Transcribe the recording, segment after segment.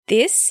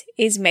This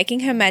is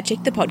Making Her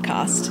Magic, the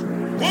podcast.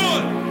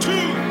 1, 2,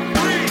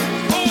 3,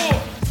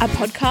 4. A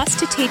podcast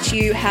to teach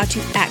you how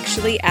to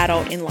actually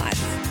adult in life.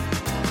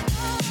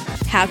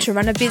 How to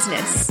run a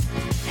business.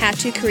 How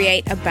to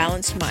create a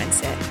balanced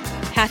mindset.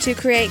 How to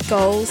create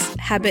goals,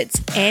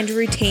 habits, and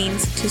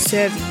routines to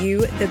serve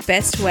you the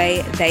best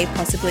way they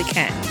possibly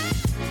can.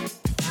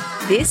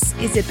 This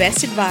is the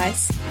best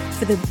advice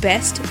for the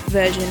best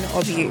version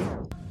of you.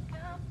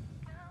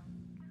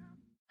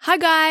 Hi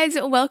guys,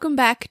 welcome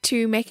back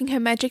to Making Her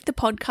Magic, the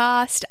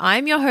podcast.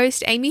 I'm your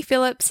host, Amy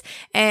Phillips,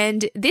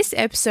 and this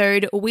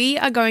episode we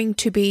are going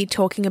to be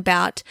talking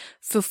about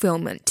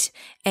fulfillment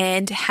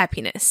and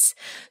happiness.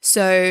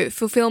 So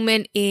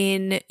fulfillment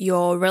in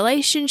your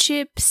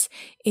relationships,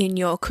 in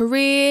your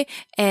career,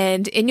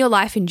 and in your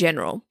life in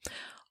general.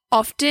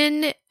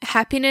 Often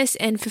happiness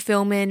and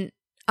fulfillment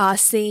are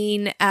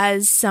seen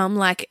as some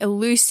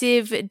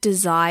elusive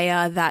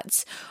desire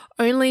that's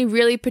only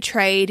really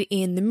portrayed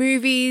in the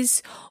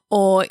movies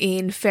or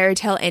in fairy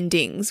tale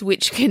endings,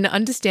 which can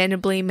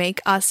understandably make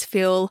us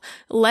feel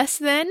less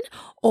than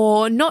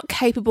or not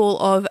capable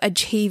of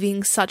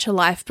achieving such a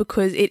life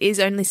because it is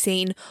only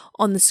seen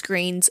on the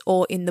screens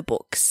or in the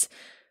books.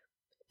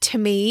 To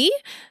me,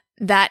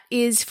 that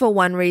is for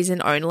one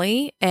reason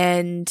only,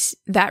 and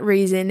that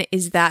reason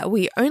is that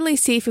we only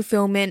see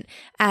fulfillment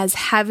as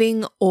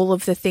having all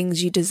of the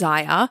things you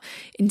desire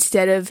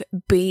instead of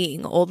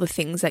being all the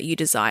things that you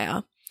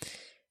desire.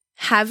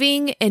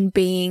 Having and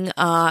being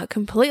are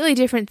completely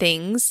different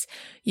things.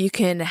 You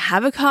can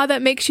have a car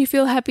that makes you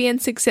feel happy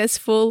and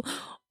successful,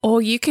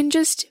 or you can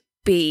just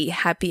be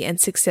happy and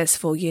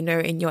successful,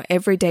 in your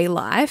everyday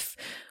life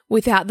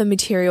without the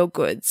material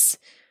goods.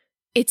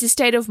 It's a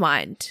state of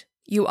mind.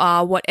 You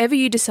are whatever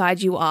you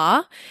decide you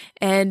are,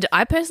 and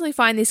I personally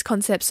find this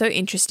concept so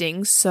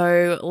interesting,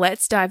 so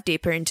let's dive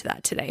deeper into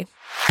that today.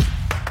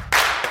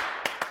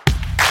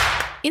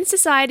 In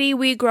society,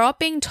 we grow up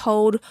being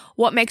told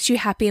what makes you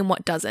happy and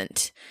what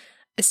doesn't.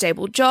 A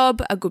stable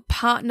job, a good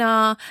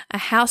partner, a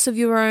house of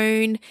your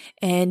own,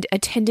 and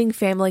attending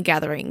family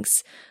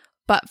gatherings.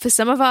 But for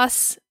some of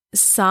us,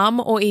 some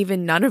or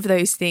even none of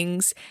those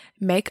things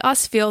make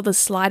us feel the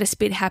slightest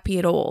bit happy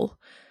at all.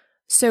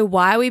 So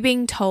why are we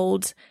being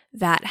told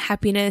that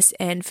happiness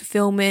and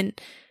fulfillment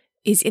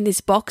is in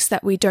this box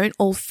that we don't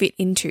all fit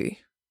into?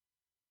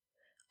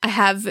 I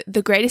have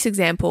the greatest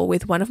example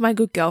with one of my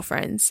good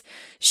girlfriends.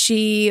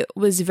 She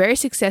was very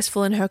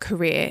successful in her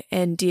career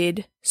and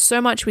did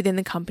so much within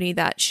the company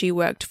that she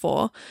worked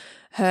for.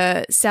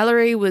 Her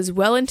salary was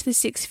well into the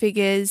six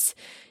figures.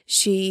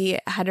 She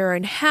had her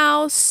own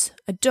house,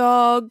 a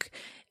dog,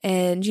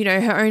 and,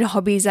 her own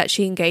hobbies that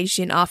she engaged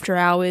in after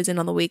hours and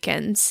on the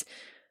weekends.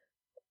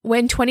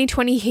 When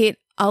 2020 hit,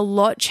 a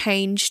lot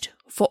changed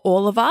for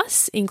all of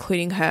us,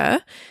 including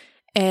her,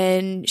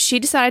 and she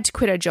decided to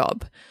quit her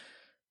job.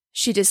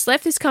 She just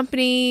left this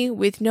company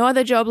with no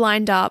other job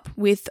lined up,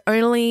 with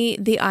only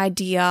the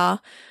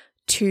idea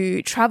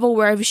to travel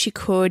wherever she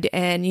could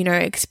and,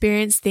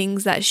 experience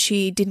things that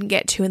she didn't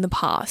get to in the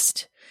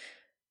past.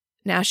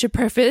 Now, I should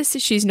preface,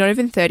 she's not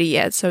even 30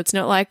 yet, so it's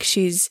not like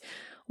she's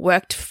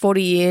worked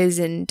 40 years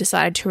and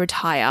decided to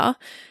retire.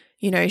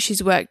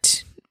 She's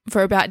worked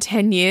for about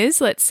 10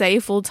 years, let's say,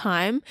 full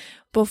time,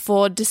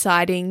 before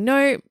deciding,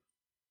 no,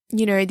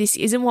 this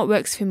isn't what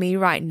works for me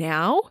right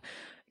now.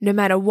 No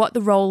matter what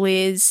the role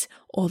is,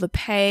 or the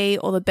pay,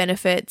 or the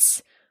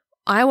benefits,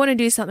 I want to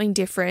do something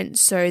different,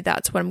 so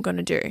that's what I'm going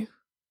to do.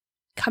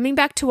 Coming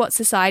back to what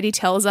society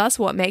tells us,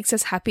 what makes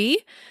us happy,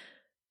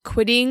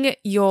 quitting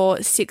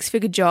your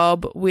six-figure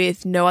job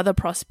with no other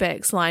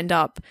prospects lined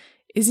up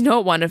is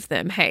not one of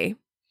them, hey.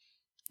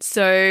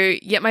 So,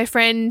 yet my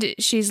friend,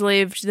 she's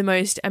lived the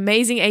most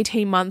amazing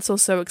 18 months or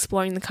so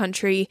exploring the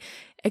country,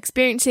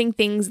 experiencing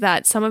things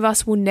that some of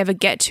us will never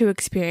get to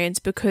experience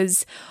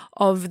because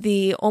of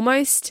the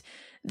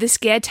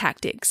scare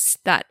tactics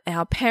that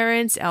our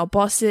parents, our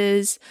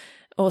bosses,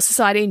 or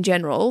society in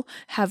general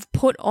have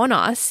put on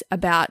us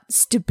about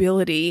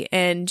stability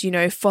and,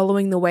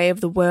 following the way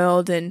of the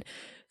world and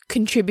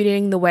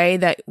contributing the way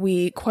that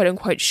we quote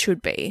unquote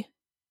should be.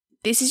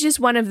 This is just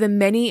one of the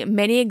many,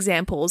 many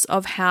examples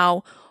of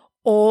how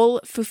all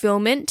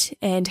fulfillment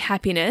and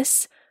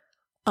happiness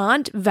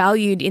aren't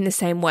valued in the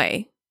same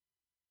way.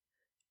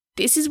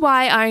 This is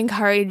why I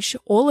encourage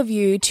all of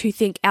you to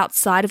think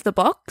outside of the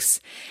box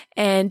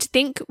and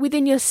think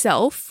within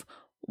yourself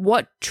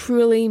what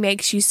truly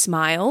makes you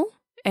smile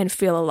and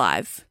feel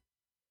alive.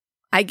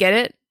 I get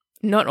it.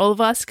 Not all of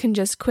us can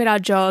just quit our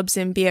jobs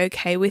and be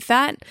okay with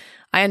that.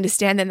 I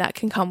understand that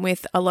can come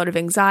with a lot of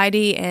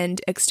anxiety and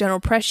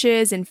external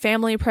pressures and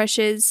family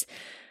pressures.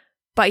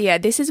 But yeah,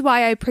 this is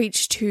why I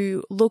preach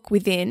to look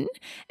within,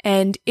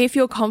 and if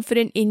you're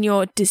confident in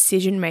your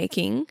decision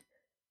making,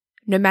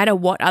 no matter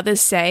what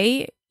others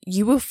say,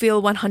 you will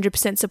feel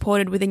 100%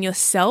 supported within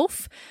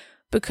yourself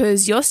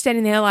because you're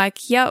standing there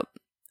like, yep,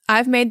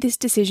 I've made this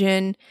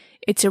decision.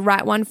 It's a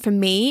right one for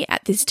me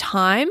at this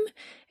time,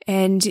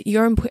 and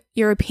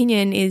your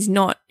opinion is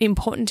not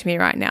important to me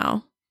right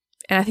now.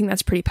 And I think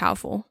that's pretty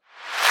powerful.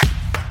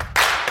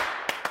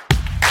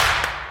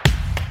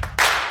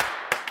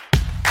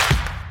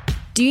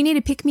 Do you need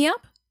a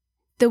pick-me-up?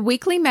 The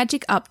weekly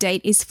magic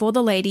update is for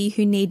the lady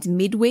who needs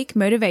midweek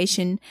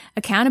motivation,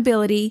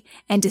 accountability,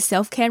 and a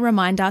self-care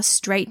reminder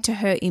straight to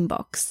her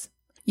inbox.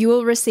 You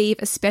will receive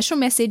a special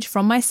message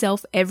from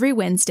myself every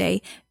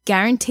Wednesday,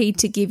 guaranteed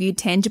to give you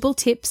tangible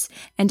tips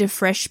and a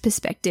fresh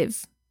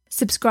perspective.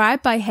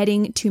 Subscribe by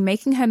heading to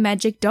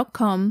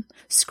makinghermagic.com,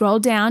 scroll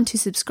down to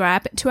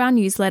subscribe to our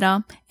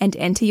newsletter, and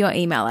enter your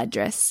email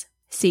address.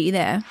 See you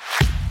there.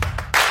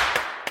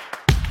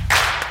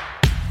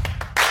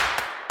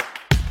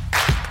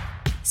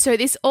 So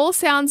this all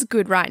sounds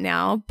good right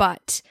now,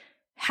 but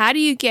how do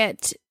you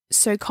get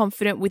so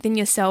confident within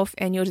yourself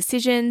and your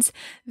decisions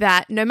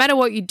that no matter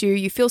what you do,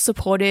 you feel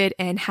supported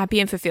and happy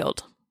and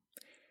fulfilled?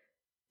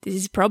 This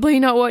is probably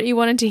not what you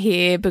wanted to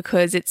hear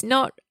because it's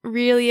not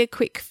really a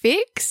quick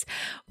fix,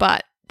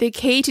 but the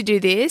key to do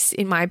this,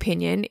 in my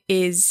opinion,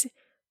 is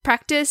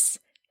practice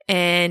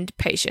and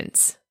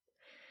patience.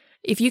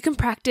 If you can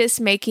practice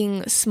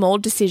making small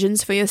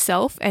decisions for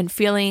yourself and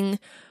feeling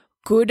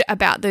good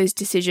about those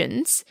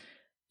decisions,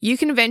 you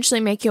can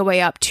eventually make your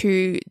way up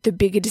to the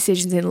bigger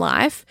decisions in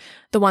life,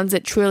 the ones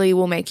that truly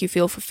will make you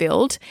feel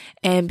fulfilled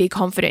and be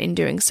confident in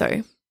doing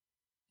so.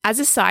 As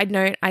a side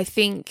note, I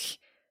think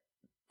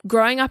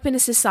growing up in a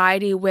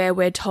society where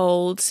we're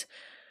told,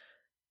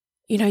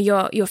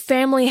 your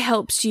family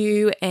helps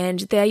you and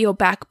they're your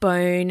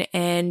backbone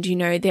and,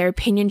 their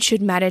opinion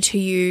should matter to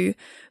you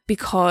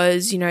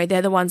because,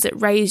 they're the ones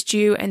that raised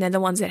you and they're the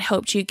ones that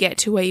helped you get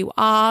to where you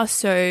are.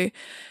 So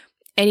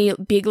any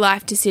big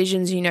life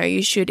decisions,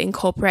 you should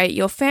incorporate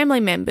your family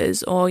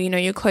members or,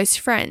 your close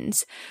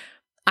friends.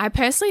 I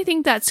personally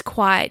think that's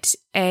quite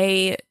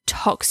a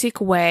toxic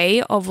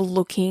way of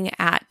looking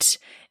at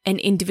an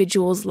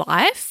individual's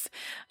life.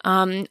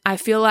 I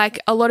feel like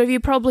a lot of you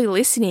probably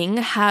listening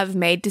have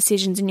made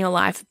decisions in your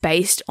life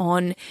based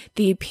on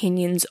the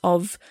opinions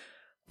of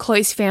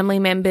close family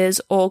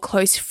members or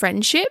close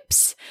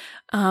friendships,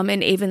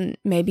 and even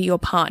maybe your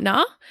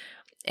partner.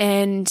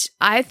 And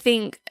I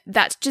think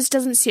that just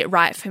doesn't sit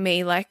right for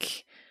me.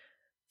 Like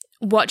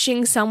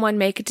watching someone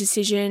make a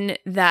decision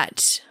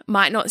that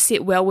might not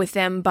sit well with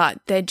them, but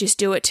they just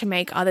do it to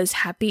make others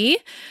happy,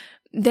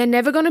 they're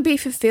never going to be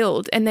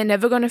fulfilled and they're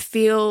never going to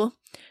feel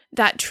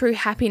that true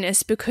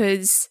happiness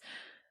because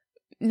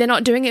they're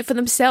not doing it for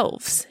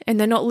themselves and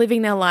they're not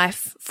living their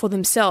life for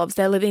themselves.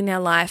 They're living their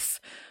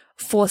life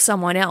for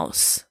someone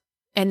else.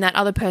 And that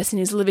other person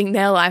is living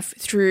their life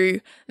through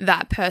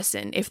that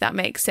person, if that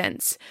makes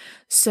sense.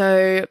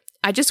 So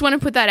I just want to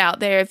put that out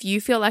there. If you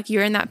feel like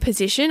you're in that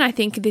position, I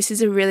think this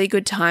is a really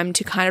good time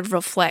to kind of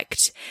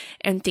reflect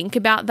and think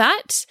about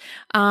that.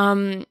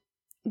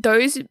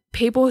 Those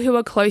people who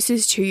are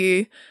closest to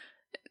you,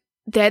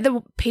 they're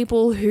the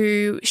people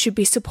who should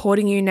be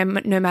supporting you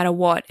no matter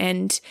what.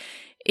 And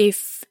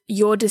if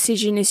your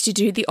decision is to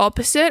do the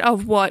opposite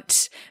of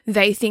what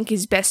they think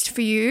is best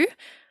for you,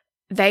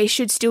 they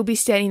should still be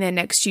standing there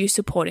next to you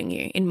supporting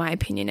you, in my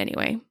opinion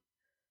anyway.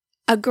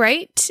 A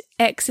great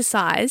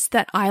exercise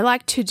that I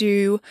like to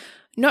do,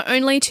 not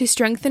only to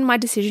strengthen my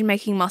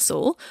decision-making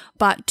muscle,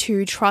 but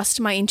to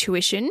trust my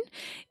intuition,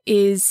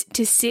 is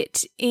to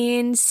sit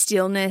in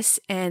stillness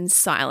and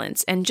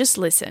silence and just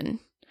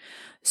listen.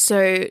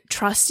 So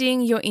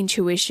trusting your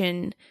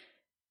intuition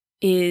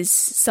is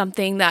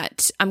something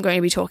that I'm going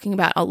to be talking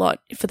about a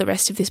lot for the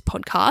rest of this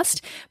podcast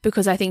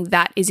because I think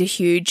that is a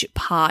huge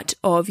part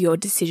of your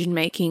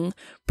decision-making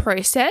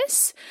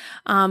process.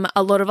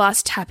 A lot of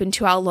us tap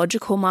into our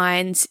logical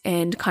minds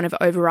and kind of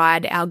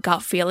override our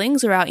gut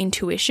feelings or our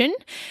intuition.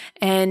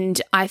 And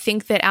I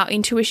think that our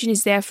intuition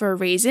is there for a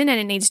reason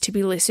and it needs to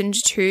be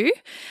listened to.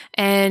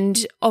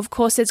 And of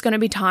course, there's going to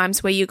be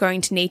times where you're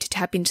going to need to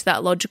tap into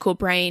that logical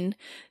brain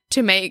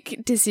to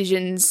make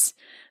decisions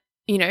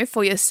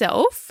for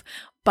yourself,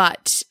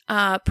 but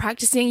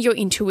practicing your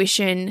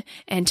intuition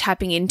and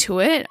tapping into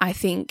it, I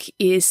think,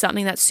 is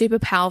something that's super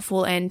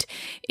powerful and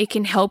it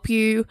can help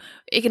you,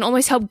 it can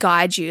almost help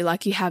guide you,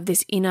 like you have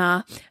this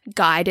inner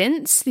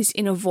guidance, this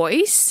inner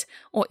voice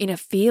or inner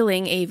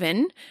feeling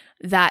even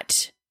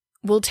that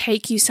will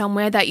take you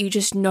somewhere that you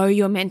just know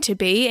you're meant to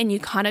be and you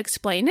can't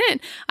explain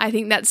it. I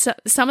think that's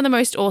some of the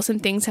most awesome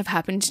things have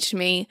happened to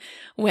me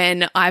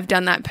when I've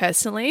done that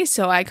personally,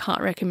 so I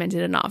can't recommend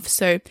it enough.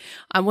 So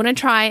I want to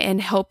try and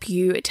help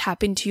you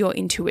tap into your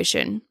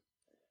intuition.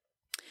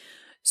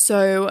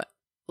 So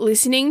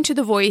listening to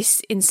the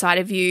voice inside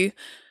of you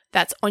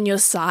that's on your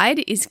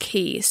side is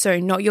key. So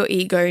not your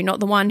ego,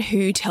 not the one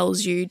who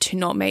tells you to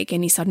not make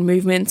any sudden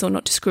movements or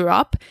not to screw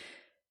up.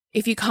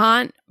 If you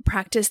can't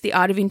practice the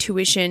art of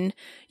intuition,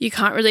 you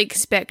can't really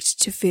expect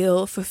to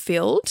feel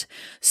fulfilled.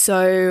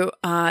 So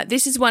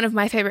this is one of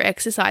my favorite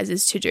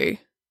exercises to do.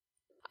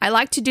 I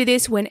like to do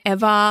this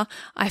whenever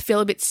I feel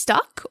a bit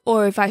stuck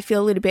or if I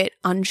feel a little bit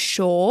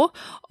unsure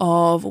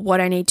of what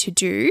I need to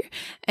do.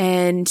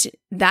 And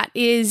that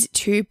is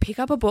to pick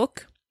up a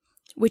book,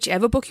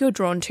 whichever book you're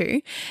drawn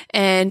to,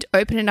 and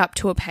open it up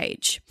to a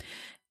page.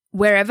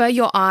 Wherever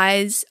your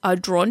eyes are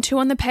drawn to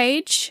on the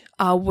page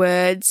are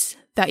words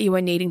that you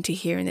are needing to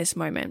hear in this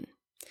moment.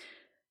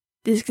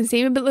 This can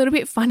seem a little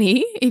bit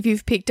funny if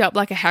you've picked up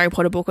like a Harry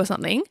Potter book or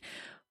something,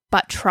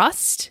 but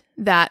trust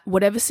that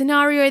whatever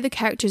scenario the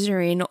characters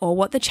are in or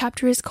what the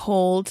chapter is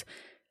called,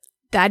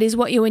 that is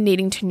what you are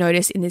needing to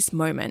notice in this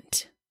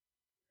moment.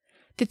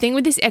 The thing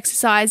with this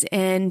exercise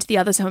and the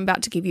others I'm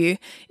about to give you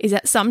is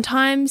that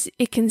sometimes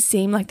it can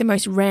seem like the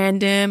most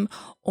random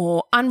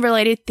or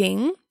unrelated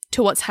thing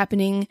to what's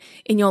happening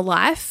in your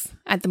life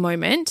at the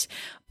moment,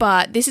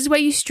 but this is where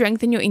you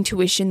strengthen your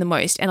intuition the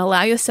most and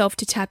allow yourself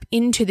to tap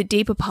into the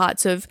deeper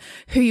parts of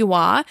who you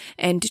are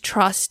and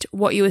trust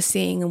what you are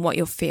seeing and what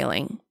you're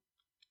feeling.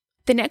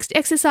 The next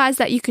exercise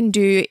that you can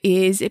do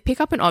is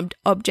pick up an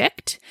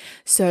object.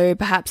 So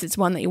perhaps it's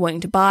one that you're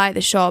wanting to buy at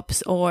the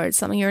shops or it's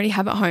something you already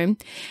have at home,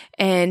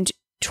 and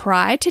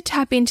try to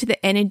tap into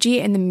the energy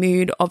and the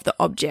mood of the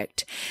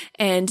object.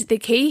 And the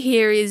key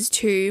here is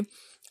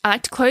I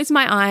like to close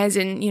my eyes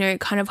and,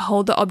 kind of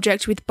hold the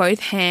object with both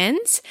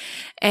hands.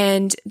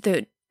 And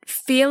the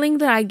feeling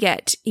that I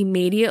get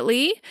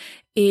immediately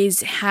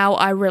is how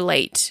I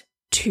relate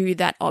to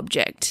that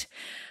object.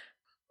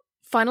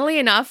 Funnily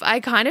enough, I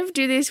kind of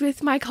do this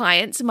with my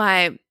clients,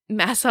 my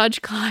massage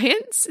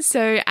clients.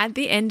 So at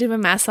the end of a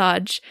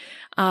massage,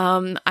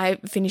 I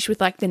finish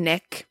with like the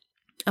neck.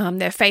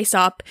 They're face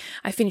up.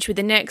 I finish with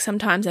the neck.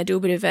 Sometimes I do a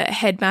bit of a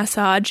head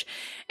massage.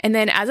 And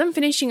then as I'm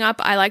finishing up,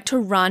 I like to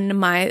run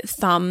my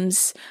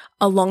thumbs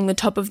along the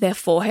top of their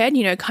forehead,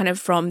 kind of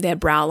from their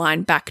brow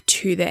line back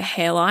to their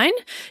hairline,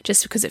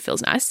 just because it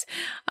feels nice.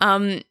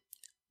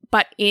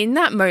 But in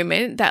that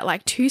moment, that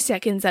like 2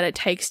 seconds that it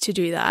takes to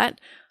do that,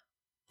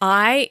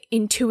 I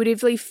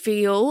intuitively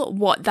feel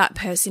what that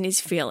person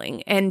is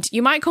feeling. And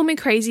you might call me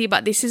crazy,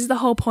 but this is the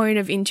whole point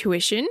of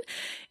intuition.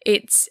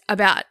 It's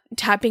about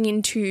tapping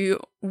into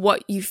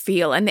what you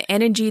feel and the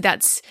energy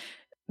that's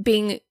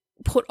being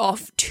put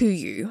off to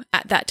you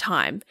at that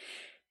time.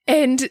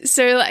 And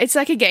so it's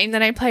like a game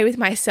that I play with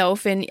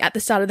myself, and at the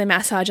start of the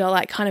massage, I'll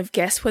like kind of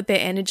guess what their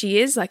energy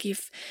is, like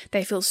if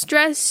they feel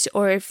stressed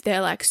or if they're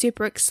like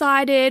super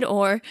excited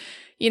or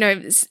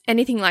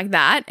anything like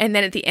that. And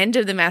then at the end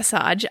of the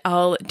massage,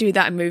 I'll do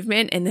that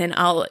movement and then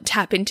I'll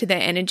tap into their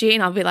energy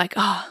and I'll be like,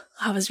 oh,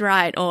 I was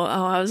right, or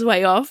oh, I was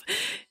way off.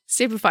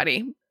 Super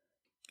funny.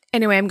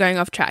 Anyway, I'm going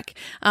off track.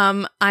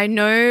 I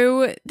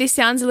know this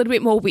sounds a little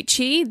bit more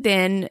witchy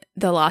than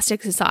the last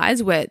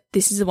exercise, where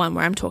this is the one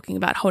where I'm talking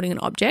about holding an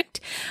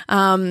object.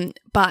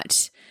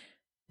 But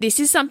this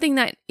is something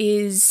that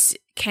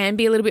can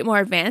be a little bit more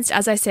advanced.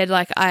 As I said,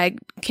 like I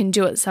can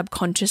do it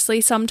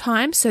subconsciously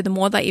sometimes. So the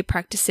more that you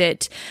practice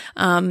it,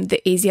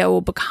 the easier it will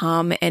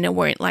become, and it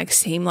won't like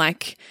seem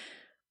like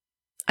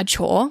a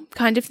chore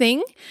kind of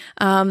thing.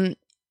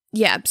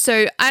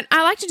 So I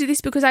like to do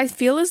this because I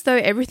feel as though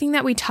everything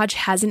that we touch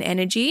has an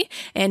energy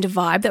and a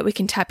vibe that we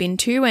can tap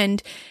into,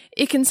 and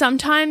it can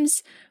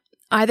sometimes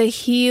either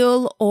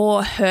heal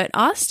or hurt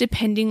us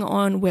depending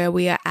on where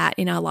we are at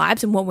in our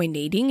lives and what we're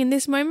needing in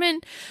this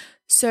moment.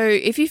 So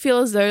if you feel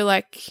as though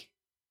like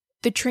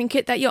the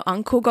trinket that your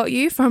uncle got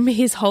you from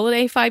his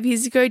holiday 5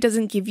 years ago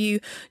doesn't give you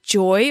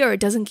joy, or it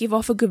doesn't give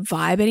off a good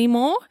vibe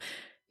anymore,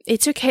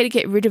 it's okay to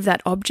get rid of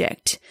that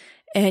object.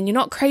 And you're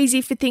not crazy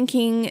for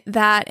thinking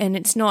that, and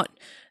it's not,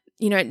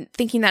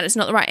 thinking that it's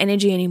not the right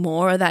energy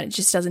anymore, or that it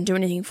just doesn't do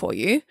anything for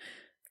you.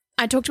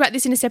 I talked about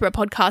this in a separate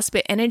podcast,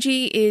 but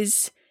energy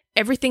is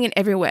everything and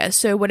everywhere.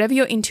 So whatever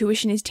your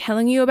intuition is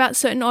telling you about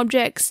certain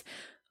objects,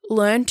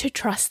 learn to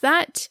trust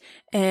that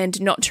and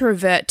not to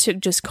revert to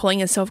just calling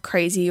yourself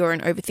crazy or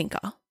an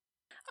overthinker.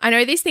 I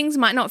know these things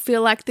might not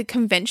feel like the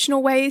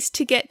conventional ways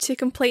to get to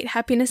complete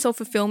happiness or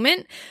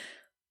fulfillment,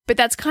 but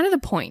that's kind of the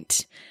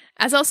point.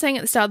 As I was saying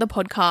at the start of the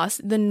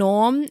podcast, the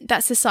norm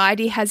that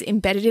society has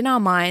embedded in our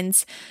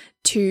minds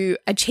to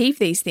achieve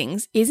these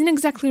things isn't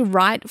exactly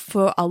right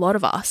for a lot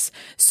of us.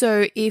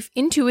 So if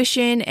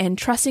intuition and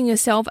trusting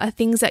yourself are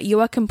things that you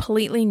are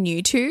completely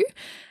new to,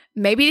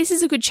 maybe this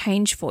is a good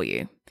change for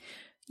you.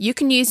 You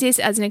can use this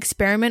as an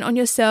experiment on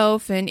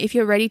yourself, and if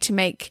you're ready to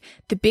make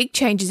the big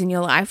changes in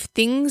your life,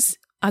 things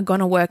are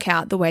going to work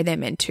out the way they're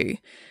meant to.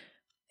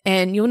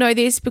 And you'll know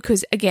this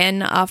because,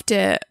 again,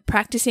 after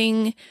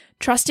practicing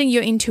trusting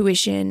your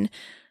intuition,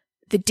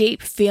 the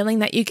deep feeling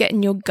that you get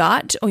in your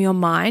gut or your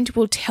mind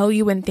will tell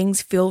you when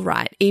things feel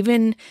right,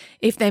 even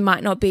if they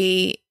might not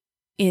be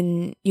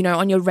on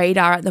your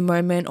radar at the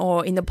moment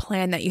or in the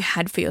plan that you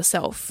had for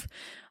yourself.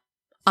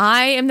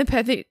 I am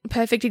the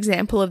perfect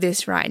example of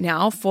this right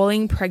now,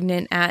 falling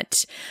pregnant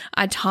at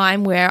a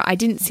time where I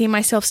didn't see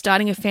myself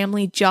starting a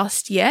family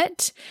just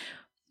yet,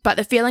 but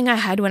the feeling I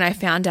had when I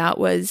found out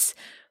was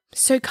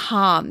so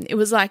calm. It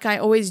was like I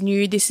always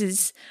knew this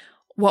is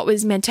what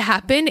was meant to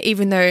happen,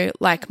 even though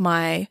like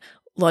my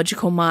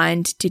logical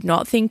mind did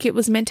not think it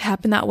was meant to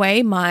happen that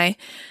way. My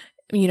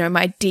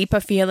deeper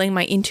feeling,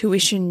 my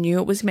intuition knew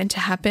it was meant to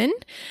happen.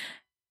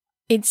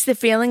 It's the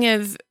feeling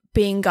of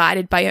being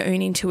guided by your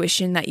own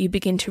intuition that you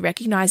begin to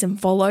recognize and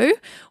follow,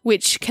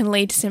 which can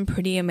lead to some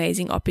pretty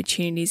amazing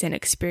opportunities and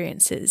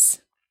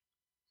experiences.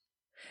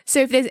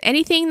 So if there's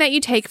anything that you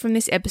take from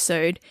this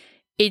episode,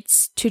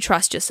 it's to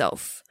trust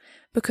yourself.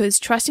 because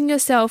trusting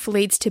yourself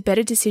leads to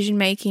better decision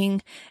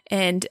making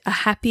and a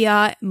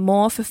happier,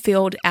 more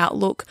fulfilled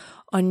outlook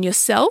on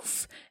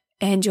yourself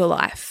and your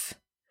life.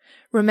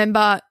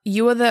 Remember,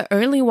 you are the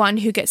only one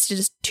who gets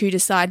to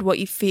decide what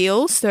you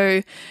feel,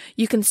 so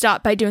you can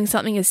start by doing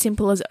something as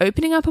simple as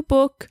opening up a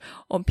book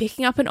or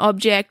picking up an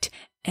object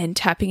and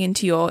tapping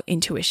into your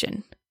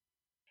intuition.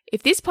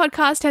 If this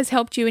podcast has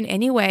helped you in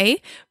any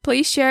way,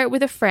 please share it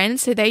with a friend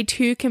so they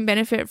too can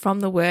benefit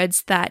from the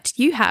words that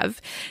you have.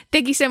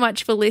 Thank you so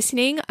much for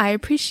listening. I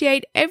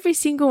appreciate every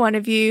single one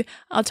of you.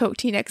 I'll talk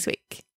to you next week.